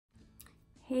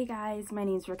Hey guys, my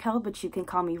name is Raquel, but you can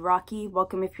call me Rocky.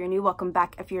 Welcome if you're new, welcome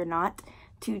back if you're not.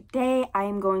 Today I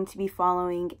am going to be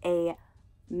following a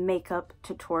makeup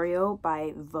tutorial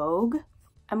by Vogue.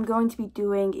 I'm going to be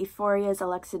doing Euphoria's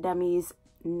Demie's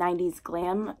 90s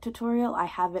glam tutorial. I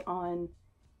have it on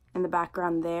in the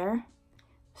background there.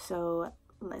 So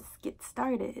let's get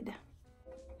started.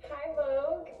 Hi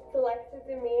Vogue, it's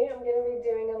Demie. I'm going to be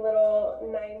doing a little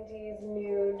 90s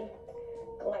nude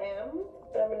glam,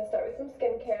 but I'm going to start with some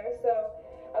skincare. So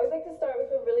I always like to start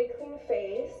with a really clean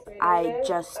face. I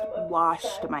just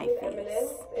washed my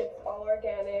face. It's all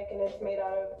organic and it's made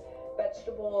out of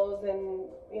vegetables and,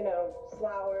 you know,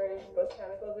 flowers,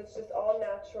 botanicals. It's just all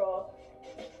natural.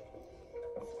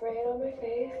 Spray it on my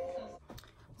face.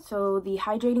 So the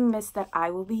hydrating mist that I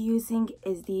will be using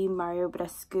is the Mario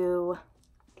Brescu,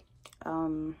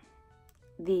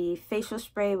 the facial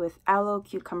spray with aloe,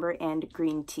 cucumber, and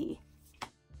green tea.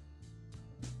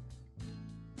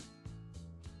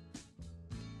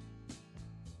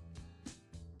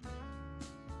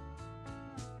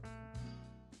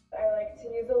 I like to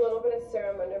use a little bit of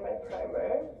serum under my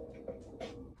primer.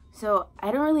 So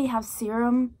I don't really have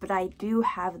serum, but I do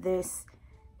have this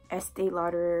Estee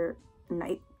Lauder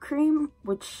night cream,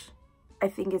 which I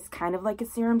think is kind of like a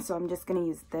serum, so I'm just gonna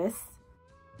use this.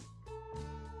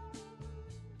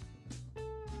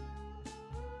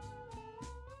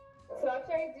 So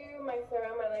after I do my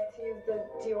serum, I like to use the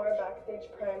Dior Backstage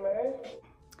Primer.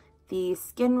 The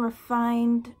Skin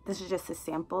Refined, this is just a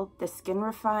sample, the Skin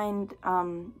Refined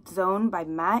Zone by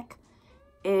MAC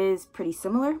is pretty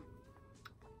similar,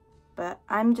 but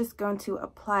I'm just going to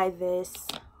apply this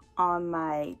on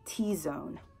my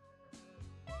T-zone.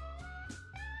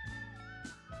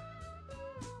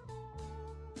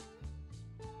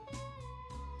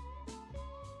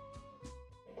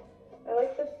 I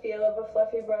like the feel of a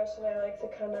fluffy brush, and I like to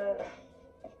kind of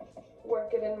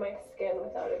work it in my skin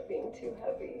without it being too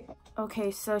heavy.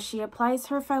 Okay, so she applies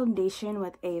her foundation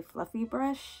with a fluffy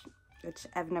brush, which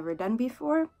I've never done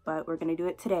before, but we're gonna do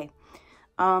it today.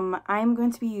 I'm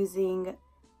going to be using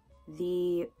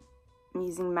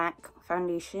MAC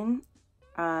foundation,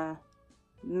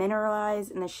 Mineralize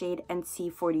in the shade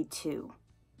NC42.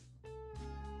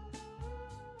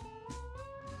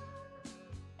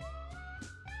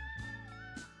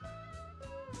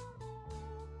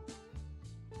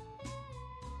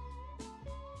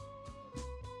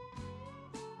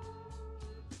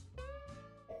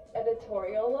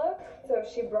 Editorial look. So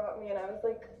she brought me, and I was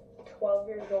like 12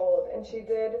 years old, and she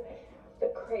did the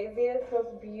craziest,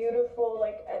 most beautiful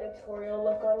like editorial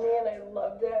look on me, and I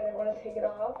loved it. I didn't want to take it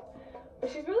off.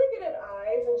 But she's really good at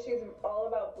eyes, and she's all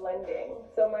about blending.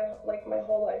 So my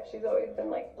whole life she's always been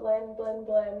like blend, blend,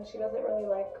 blend. She doesn't really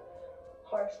like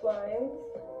harsh lines.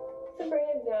 To bring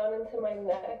it down into my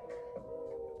neck.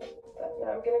 But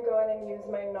now I'm gonna go in and use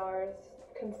my NARS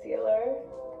concealer.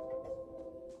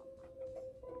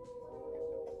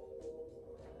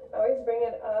 I always bring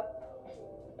it up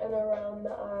and around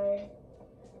the eye.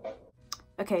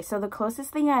 Okay, so the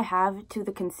closest thing I have to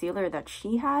the concealer that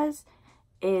she has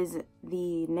is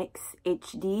the NYX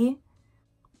HD,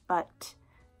 but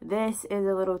this is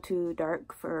a little too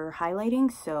dark for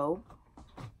highlighting, so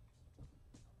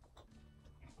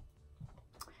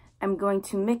I'm going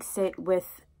to mix it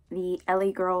with the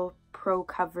LA Girl Pro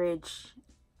Coverage.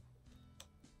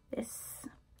 I'm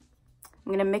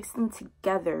going to mix them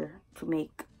together to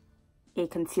make a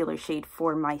concealer shade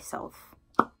for myself.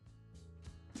 I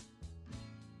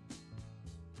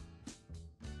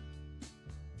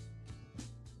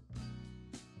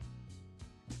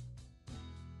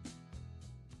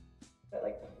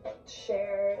like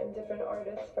share and different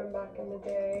artists from back in the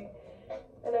day,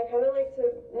 and I kind of like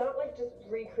to not like just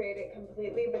recreate it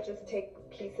completely, but just take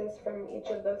pieces from each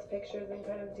of those pictures and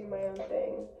kind of do my own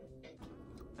thing.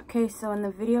 Okay, so in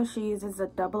the video she uses a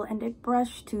double-ended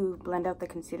brush to blend out the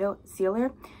concealer.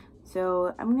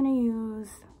 So I'm gonna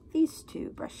use these two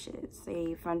brushes,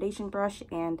 a foundation brush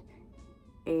and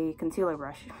a concealer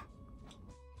brush.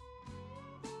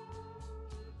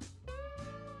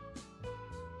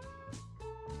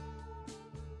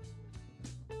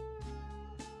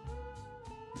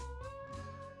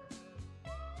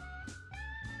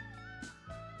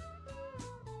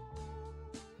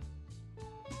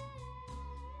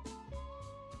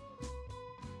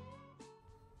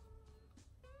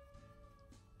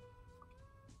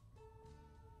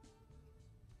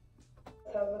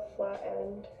 Have a flat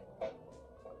end.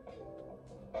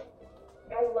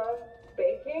 I love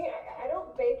baking. I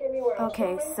don't bake anywhere else.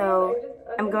 Okay, so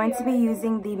I'm going to be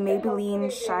using the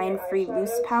Maybelline Shine Free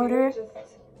Loose Powder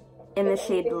in the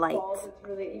shade Light.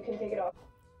 You can take it off.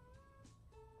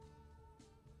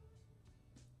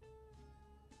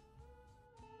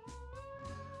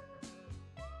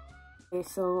 Okay,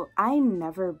 so I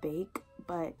never bake,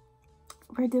 but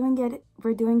we're doing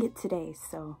it today,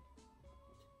 so.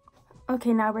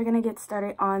 Okay, now we're gonna get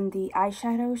started on the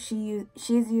eyeshadow.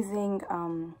 She's using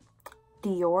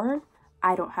Dior.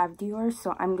 I don't have Dior,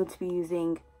 so I'm going to be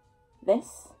using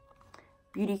this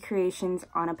Beauty Creations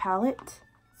on a palette.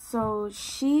 So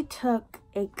she took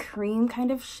a cream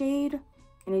kind of shade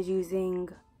and is using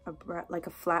like a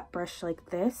flat brush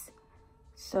like this.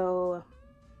 So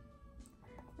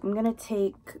I'm gonna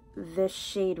take this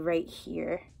shade right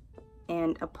here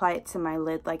and apply it to my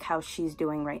lid like how she's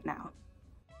doing right now.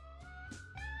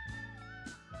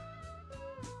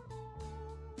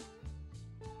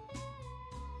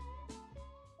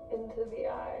 Into the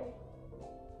eye.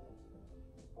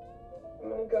 I'm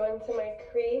going to go into my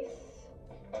crease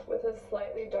with a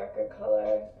slightly darker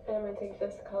color, and I'm going to take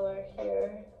this color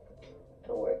here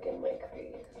and work in my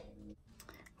crease.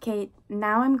 Okay,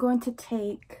 now I'm going to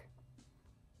take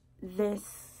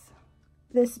this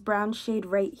brown shade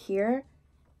right here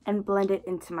and blend it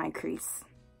into my crease.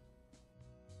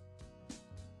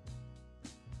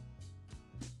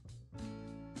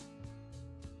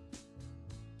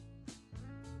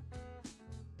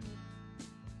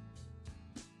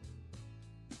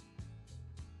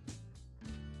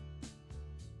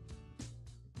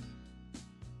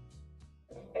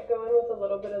 I go in with a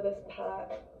little bit of this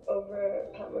Pat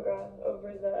McGrath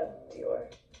over the Dior.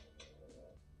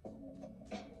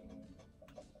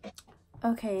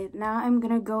 Okay, now I'm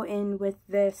gonna go in with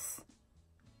this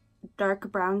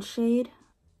dark brown shade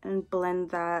and blend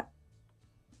that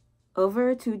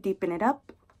over to deepen it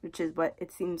up, which is what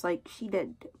it seems like she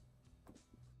did.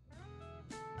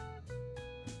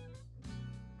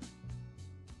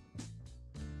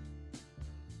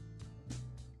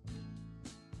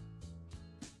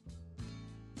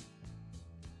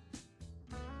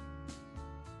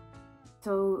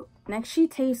 So next she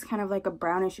takes kind of like a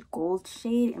brownish gold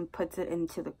shade and puts it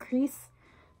into the crease.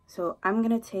 So I'm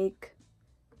gonna take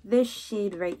this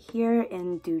shade right here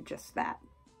and do just that.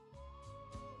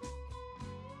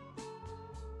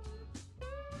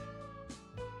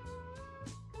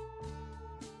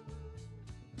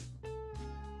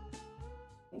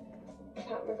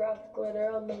 Pat McGrath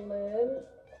glitter on the lid.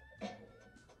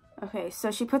 Okay,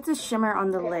 so she puts a shimmer on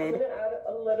the lid. I'm gonna add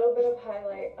a little bit of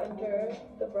highlight under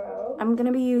the brow. I'm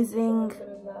gonna be using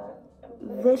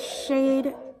this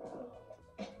shade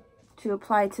to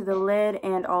apply to the lid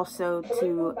and also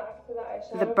to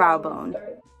the brow bone.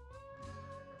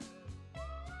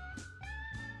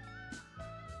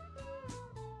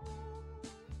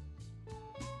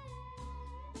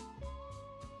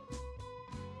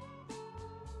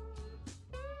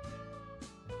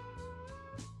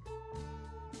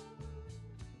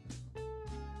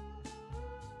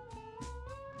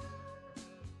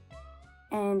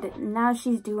 And now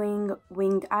she's doing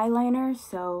winged eyeliner,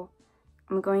 so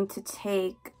I'm going to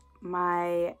take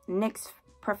my NYX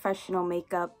Professional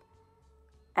Makeup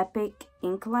Epic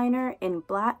Ink Liner in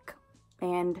black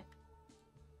and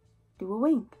do a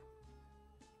wing.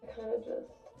 I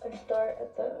start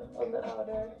on the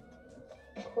outer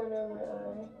corner of my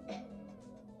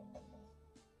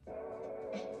eye.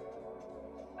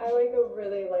 I like a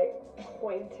really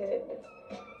pointed.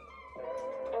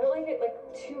 I don't like it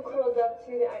too curled up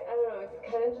too. I don't know. It's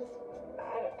kind of just.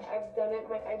 I've done it.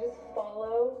 I just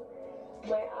follow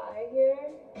my eye here,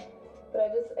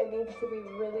 but it needs to be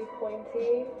really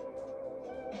pointy.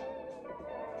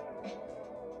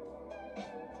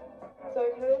 So I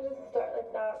kind of just start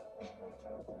like that,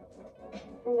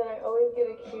 and then I always get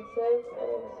a Q-tip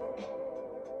and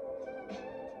I just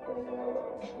put it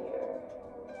along here.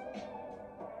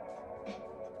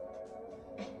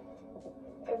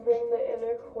 I bring the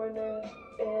inner corner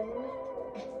in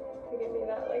to give me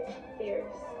that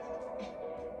fierce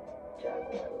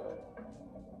jaguar look.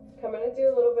 Okay, I'm gonna do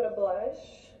a little bit of blush.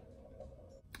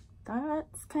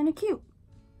 That's kind of cute.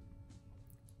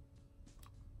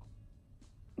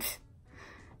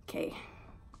 Okay.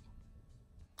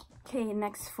 Okay,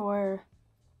 next I'm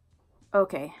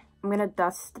gonna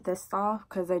dust this off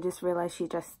because I just realized she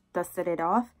just dusted it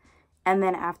off. And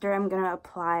then after, I'm gonna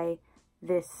apply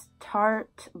this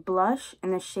Tarte blush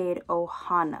in the shade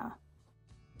Ohana.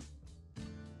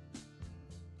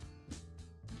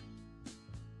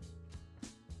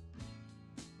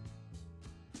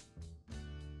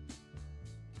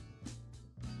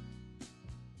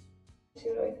 She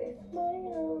would always say,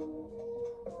 smile.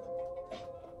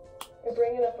 I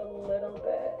bring it up a little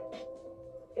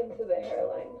bit into the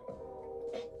hairline.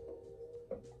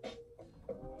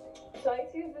 So I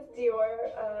like to use this Dior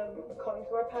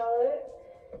contour palette.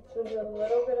 So do a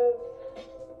little bit of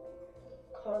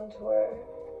contour.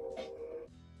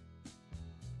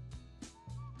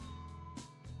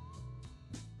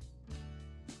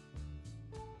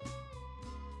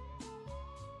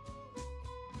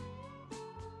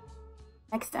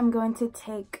 Next, I'm going to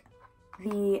take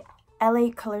the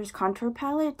LA Colors Contour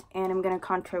Palette, and I'm going to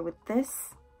contour with this.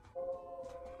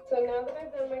 So now that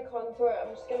I've done my contour,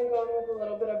 I'm just going to go in with a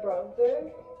little bit of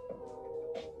bronzer.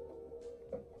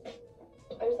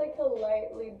 I just like to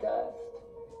lightly dust.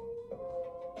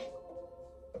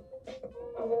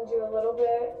 I'm going to do a little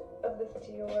bit of this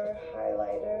Dior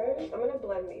highlighter. I'm going to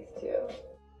blend these two.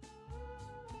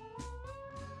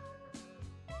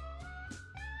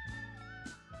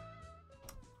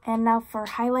 And now for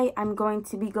highlight, I'm going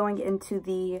to be going into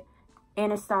the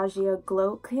Anastasia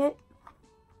Glow Kit.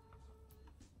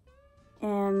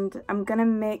 And I'm going to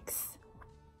mix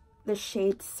the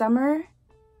shade Summer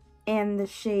and the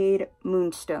shade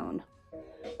Moonstone.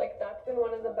 Like, that's been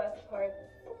one of the best parts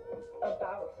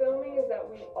about filming, is that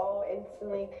we all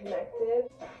instantly connected.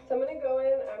 So I'm going to go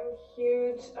in, I'm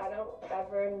huge, I don't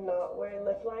ever not wear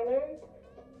lip liner.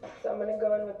 So I'm going to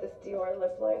go in with this Dior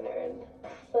lip liner, and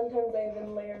sometimes I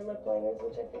even layer lip liners,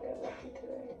 which I think I will do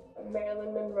today. A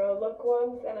Marilyn Monroe look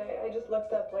once, and I just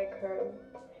looked up like her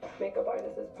makeup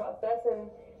artist's process, and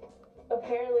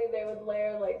apparently they would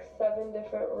layer like 7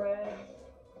 different reds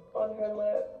on her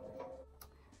lip.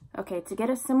 Okay, to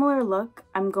get a similar look,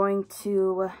 I'm going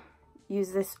to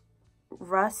use this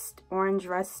orange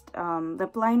rust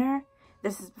lip liner.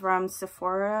 This is from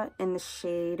Sephora in the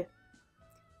shade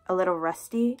A Little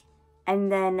Rusty.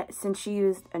 And then since she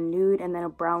used a nude and then a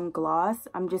brown gloss,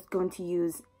 I'm just going to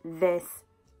use this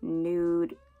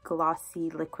nude glossy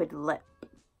liquid lip.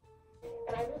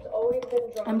 And I've just always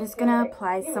been drawn I'm just gonna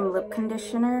apply some lip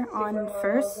conditioner on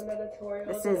first.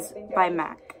 This is by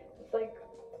MAC. It's like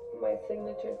my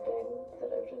signature thing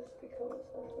that I've just become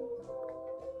obsessed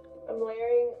with. I'm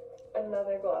layering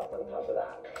another gloss on top of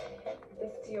that.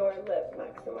 This Dior Lip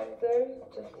Maximizer,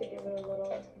 just to give it a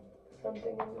little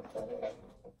something in the center.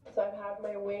 So I've had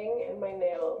my wing and my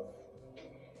nails.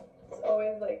 It's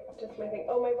always like just my thing.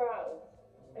 Oh, my brows.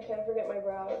 I can't forget my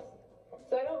brows.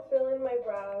 So I don't fill in my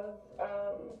brows,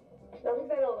 not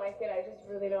because I don't like it, I just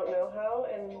really don't know how,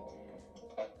 and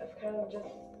I've kind of just,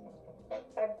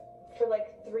 for like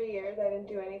 3 years I didn't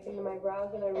do anything to my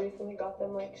brows, and I recently got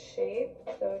them like shaped,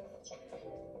 so it's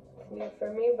new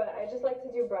for me, but I just like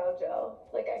to do brow gel.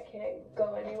 Like, I can't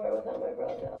go anywhere without my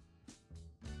brow gel.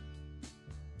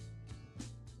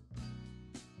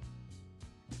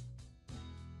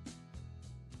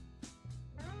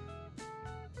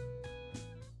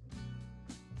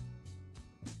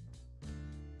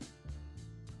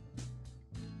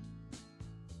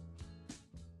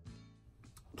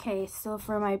 Okay, so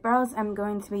for my brows, I'm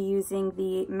going to be using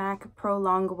the MAC Pro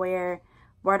Longwear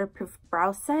Waterproof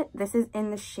Brow Set. This is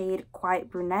in the shade Quiet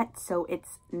Brunette, so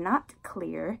it's not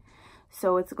clear.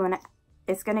 So it's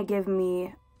gonna give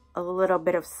me a little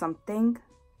bit of something,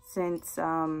 since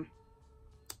I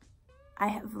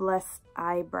have less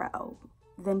eyebrow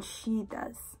than she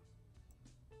does.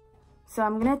 So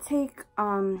I'm gonna take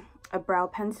a brow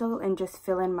pencil and just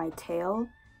fill in my tail,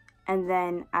 and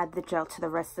then add the gel to the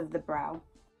rest of the brow.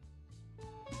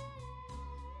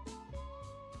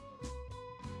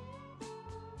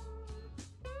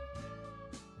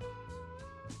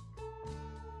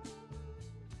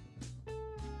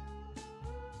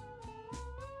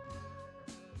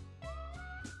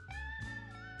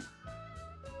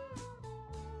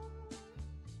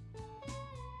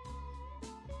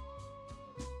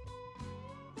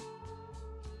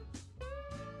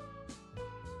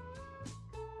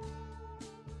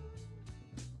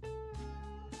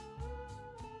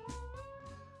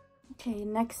 Okay,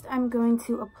 next I'm going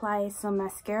to apply some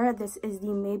mascara. This is the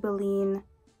Maybelline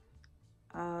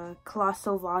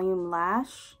Colossal Volume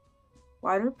Lash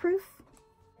Waterproof.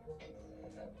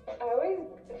 I always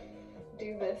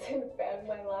do this and fan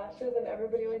my lashes, and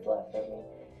everybody always laughs at me.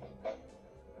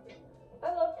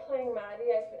 I love playing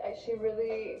Maddie. She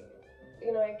really,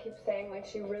 you know, I keep saying, like,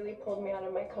 she really pulled me out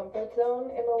of my comfort zone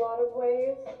in a lot of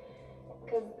ways.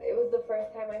 Because it was the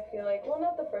first time I feel like, well,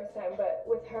 not the first time, but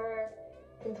with her,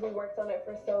 since we worked on it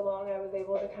for so long, I was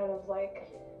able to kind of like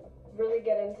really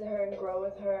get into her and grow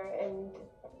with her, and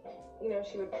you know,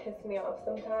 she would piss me off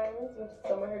sometimes with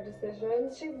some of her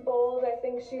decisions. She's bold. I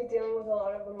think she's dealing with a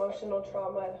lot of emotional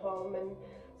trauma at home, and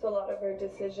so a lot of her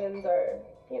decisions are,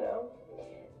 you know,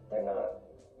 they're not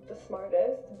the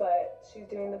smartest, but she's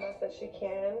doing the best that she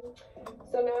can.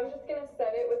 So now I'm just gonna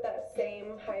set it with that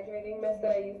same hydrating mist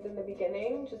that I used in the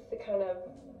beginning, just to kind of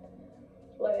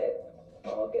let it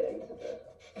all get into the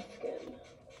skin.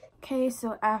 Okay,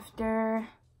 so after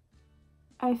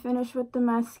I finish with the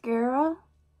mascara,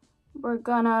 we're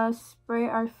gonna spray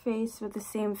our face with the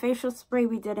same facial spray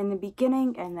we did in the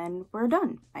beginning, and then we're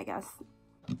done, I guess.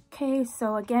 Okay,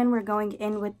 so again, we're going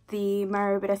in with the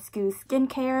Marabrescu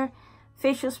Skincare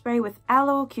Facial Spray with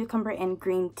Aloe, Cucumber, and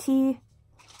Green Tea.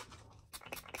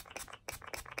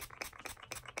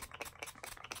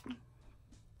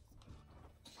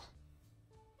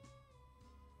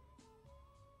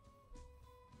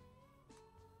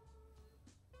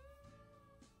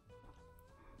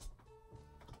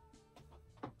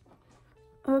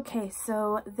 Okay,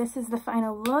 so this is the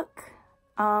final look.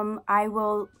 I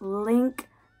will link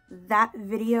that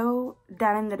video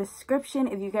down in the description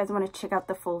if you guys want to check out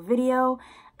the full video.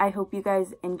 I hope you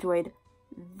guys enjoyed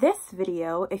this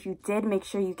video. If you did, make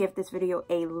sure you give this video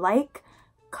a like,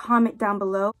 comment down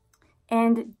below,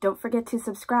 and don't forget to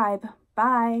subscribe.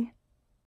 Bye!